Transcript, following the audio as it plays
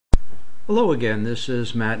Hello again, this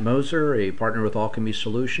is Matt Moser, a partner with Alchemy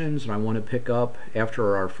Solutions, and I want to pick up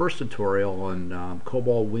after our first tutorial on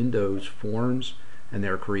COBOL Windows forms and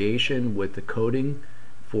their creation with the coding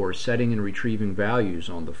for setting and retrieving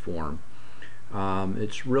values on the form.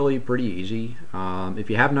 It's really pretty easy. If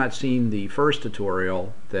you have not seen the first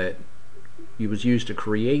tutorial that was used to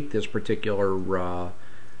create this particular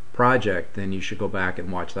project, then you should go back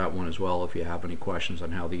and watch that one as well if you have any questions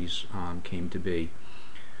on how these came to be.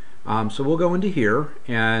 So we'll go into here,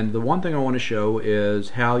 and the one thing I want to show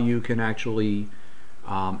is how you can actually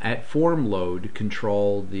at form load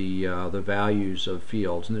control the values of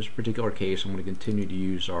fields. In this particular case, I'm going to continue to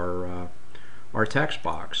use our text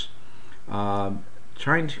box.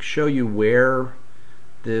 Trying to show you where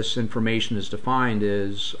this information is defined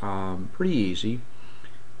is pretty easy.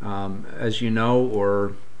 As you know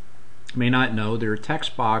or may not know, there are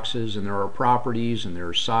text boxes and there are properties and there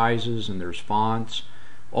are sizes and there's fonts.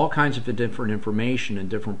 All kinds of different information and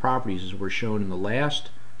different properties, as were shown in the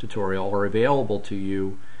last tutorial, are available to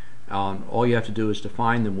you. All you have to do is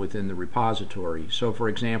define them within the repository. So for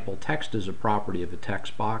example, text is a property of a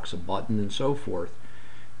text box, a button, and so forth.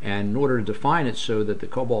 And in order to define it so that the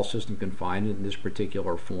COBOL system can find it in this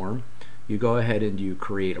particular form, you go ahead and you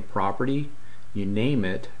create a property, you name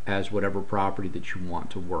it as whatever property that you want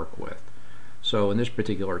to work with. So in this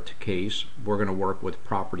particular case, we're going to work with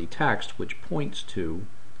property text, which points to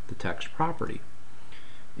the text property.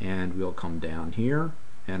 And we'll come down here,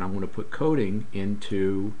 and I'm going to put coding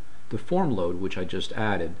into the form load, which I just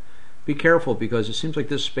added. Be careful, because it seems like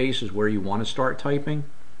this space is where you want to start typing.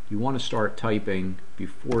 You want to start typing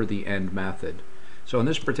before the end method. So in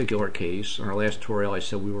this particular case, in our last tutorial, I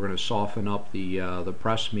said we were going to soften up the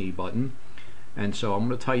press me button, and so I'm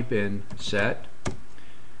going to type in set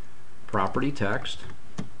property text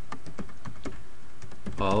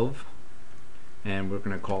of, and we're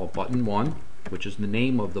going to call button 1, which is the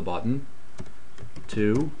name of the button,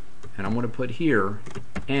 2, and I'm going to put here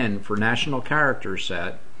N for national character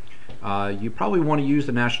set. You probably want to use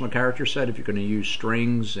the national character set if you're going to use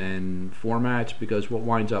strings and formats, because what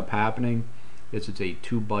winds up happening is it's a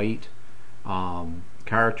 2-byte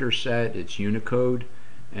character set, it's Unicode,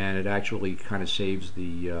 and it actually kind of saves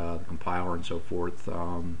the compiler and so forth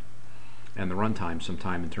and the runtime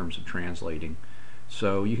sometime in terms of translating.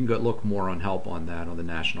 So you can go look more on help on that on the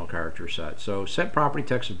national character set. So set property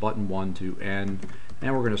text of button 1 to N,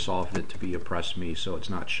 and we're going to soften it to be a press me so it's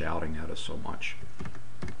not shouting at us so much.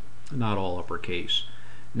 Not all uppercase.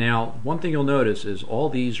 Now, one thing you'll notice is all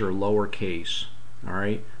these are lowercase.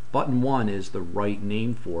 Alright, button 1 is the right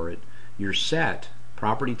name for it. Your set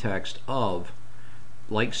property text of,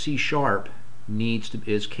 like C#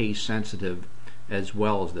 is case sensitive as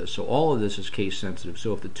well as this. So all of this is case sensitive.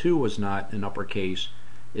 So if the 2 was not in uppercase,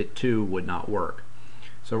 it too would not work.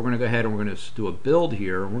 So we're going to go ahead and we're going to do a build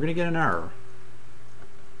here, and we're going to get an error.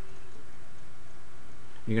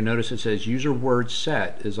 You can notice it says user word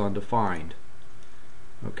set is undefined.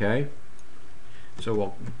 Okay, so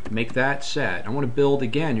we'll make that set. I want to build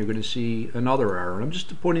again. You're going to see another error. I'm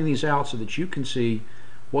just pointing these out so that you can see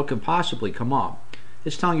what could possibly come up.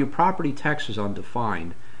 It's telling you property text is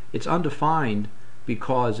undefined. It's undefined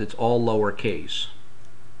because it's all lowercase.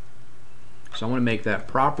 So I'm going to make that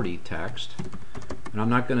property text, and I'm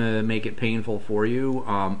not going to make it painful for you.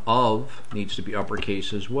 Of needs to be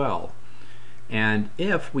uppercase as well. And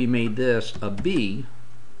if we made this a B,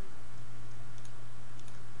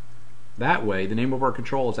 that way the name of our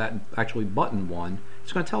control is actually button 1,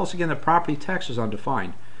 it's going to tell us again that property text is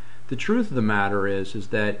undefined. The truth of the matter is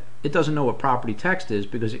that it doesn't know what property text is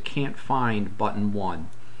because it can't find button 1.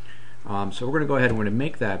 So we're going to go ahead and we're going to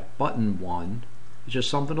make that button 1. It's just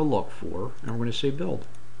something to look for, and we're going to say build.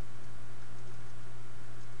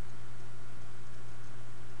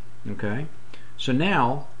 Okay, so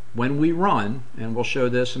now when we run, and we'll show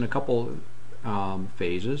this in a couple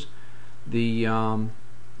phases, when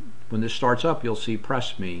this starts up, you'll see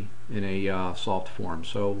press me in a soft form.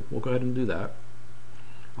 So we'll go ahead and do that.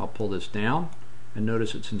 I'll pull this down, and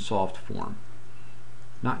notice it's in soft form,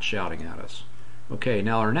 not shouting at us. Okay,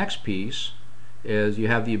 now our next piece is you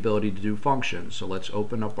have the ability to do functions. So let's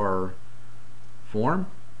open up our form.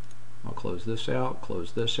 I'll close this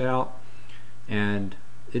out, and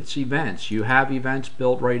it's events. You have events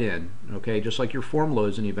built right in. Okay, just like your form load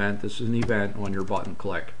is an event, this is an event on your button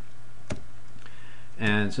click.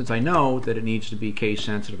 And since I know that it needs to be case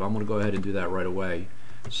sensitive, I'm going to go ahead and do that right away.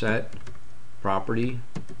 Set property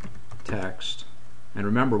text, and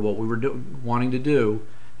remember what we were wanting to do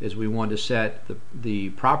is we want to set the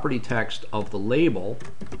property text of the label,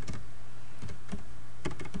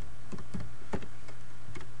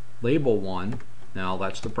 label 1, Now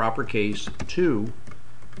that's the proper case, to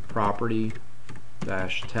property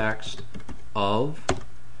dash text of,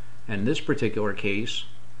 and in this particular case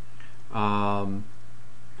I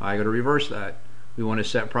got to reverse that. We want to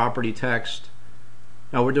set property text,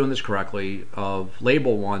 now we're doing this correctly, of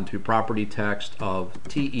label 1 to property text of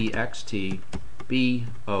TEXT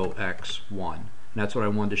BOX1. And that's what I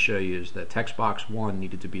wanted to show you, is that text box 1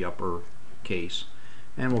 needed to be uppercase.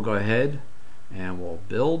 And we'll go ahead and we'll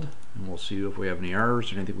build, and we'll see if we have any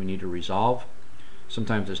errors or anything we need to resolve.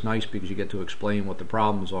 Sometimes it's nice because you get to explain what the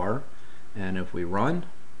problems are. And if we run,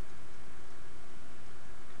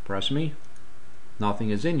 press me, nothing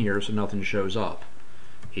is in here, so nothing shows up.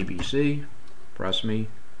 ABC, press me,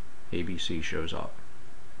 ABC shows up.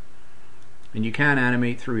 And you can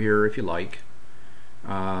animate through here if you like.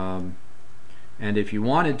 And if you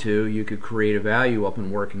wanted to, you could create a value up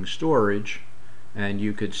in working storage, and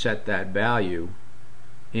you could set that value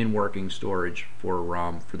in working storage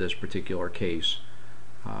for this particular case.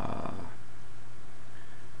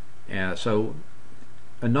 And so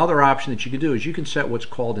another option that you can do is you can set what's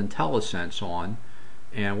called IntelliSense on,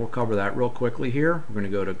 and we'll cover that real quickly here. We're going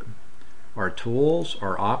to go to our tools,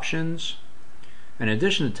 our options, and in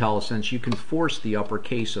addition to IntelliSense, you can force the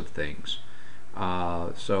uppercase of things.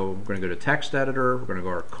 So we're going to go to text editor, we're going to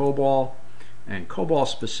go to COBOL, and COBOL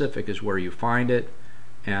specific is where you find it,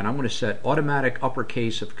 and I'm going to set automatic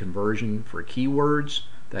uppercase of conversion for keywords,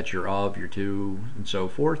 that's your of, your to, and so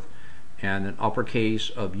forth, and an uppercase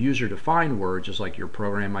of user defined words, just like your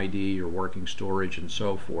program ID, your working storage, and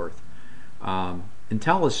so forth.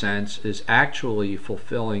 IntelliSense is actually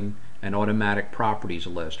fulfilling an automatic properties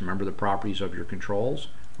list. Remember the properties of your controls?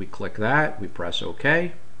 We click that, we press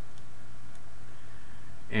OK,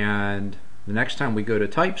 and the next time we go to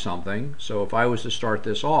type something, so if I was to start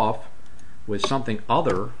this off with something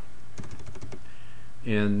other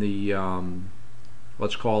in the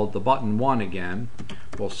let's call it the button 1 again,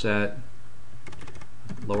 we'll set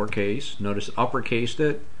lowercase, notice uppercased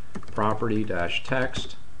it, property dash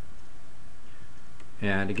text,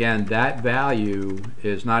 and again that value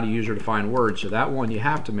is not a user defined word, so that one you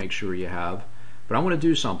have to make sure you have. But I'm going to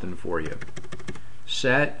do something for you.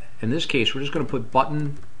 Set, in this case we're just going to put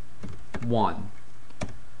button 1.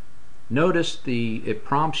 Notice it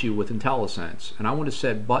prompts you with IntelliSense, and I want to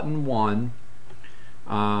set button 1,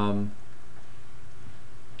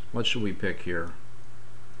 what should we pick here?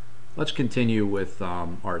 Let's continue with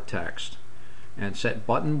our text and set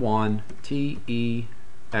button 1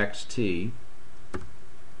 TEXT,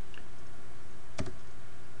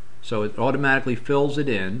 so it automatically fills it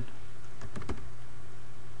in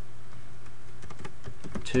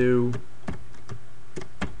to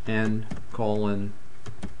N colon,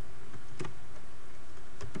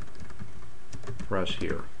 press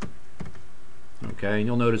here. Okay, and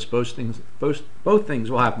you'll notice both things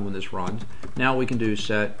will happen when this runs. Now we can do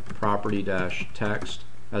set property dash text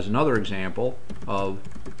as another example of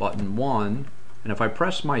button 1, and if I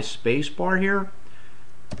press my space bar here,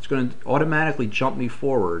 it's going to automatically jump me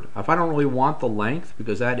forward. If I don't really want the length,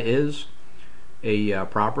 because that is a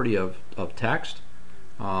property of text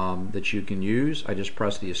that you can use, I just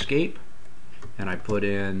press the escape and I put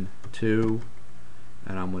in 2,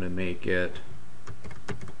 and I'm going to make it,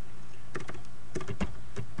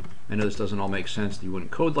 I know this doesn't all make sense, you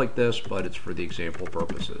wouldn't code like this, but it's for the example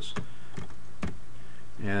purposes.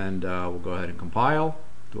 And we'll go ahead and compile,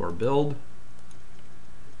 do our build.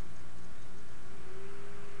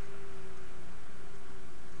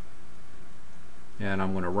 And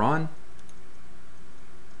I'm going to run.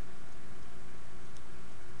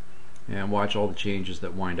 And watch all the changes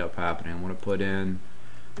that wind up happening. I'm going to put in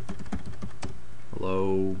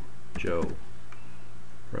hello Joe.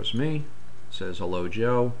 Press me. It says hello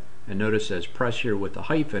Joe. And notice it says press here with the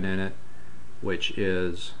hyphen in it, which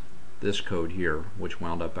is this code here, which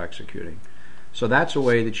wound up executing. So that's a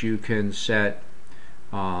way that you can set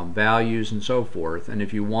values and so forth. And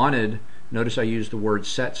if you wanted, notice I used the word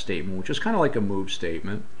set statement, which is kind of like a move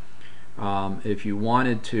statement. If you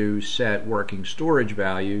wanted to set working storage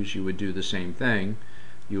values, you would do the same thing.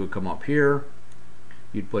 You would come up here,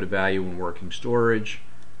 you'd put a value in working storage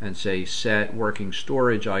and say set working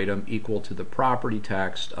storage item equal to the property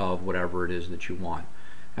text of whatever it is that you want.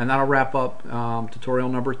 And that'll wrap up tutorial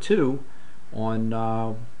number 2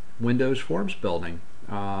 on Windows Forms building.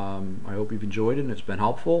 I hope you've enjoyed it and it's been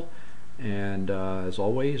helpful. And as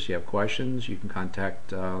always, if you have questions, you can contact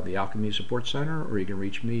the Alchemy Support Center, or you can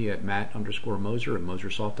reach me at Matt_Moser at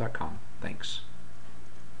Mosersoft.com. Thanks.